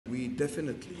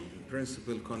definitely, in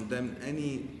principle, condemn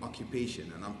any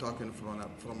occupation, and I'm talking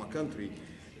from a country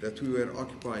that we were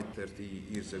occupied 30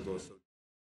 years ago.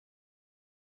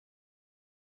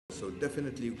 So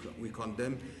definitely we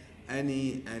condemn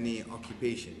any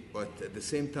occupation, but at the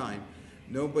same time,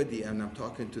 nobody, and I'm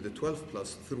talking to the 12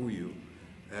 plus through you,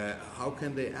 how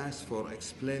can they ask for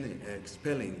expelling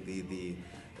the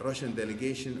Russian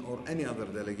delegation or any other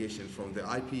delegation from the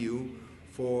IPU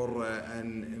for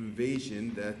an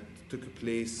invasion that took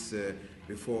place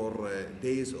before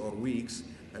days or weeks,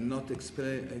 and not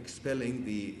expelling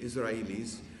the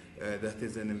Israelis? That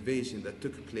is an invasion that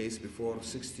took place before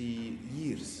 60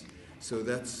 years. So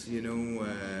that's,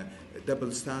 a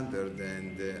double standard,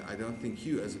 and I don't think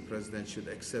you as a president should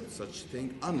accept such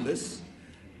thing unless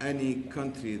any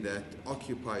country that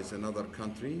occupies another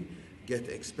country get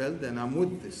expelled, and I'm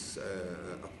with this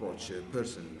approach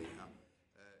personally.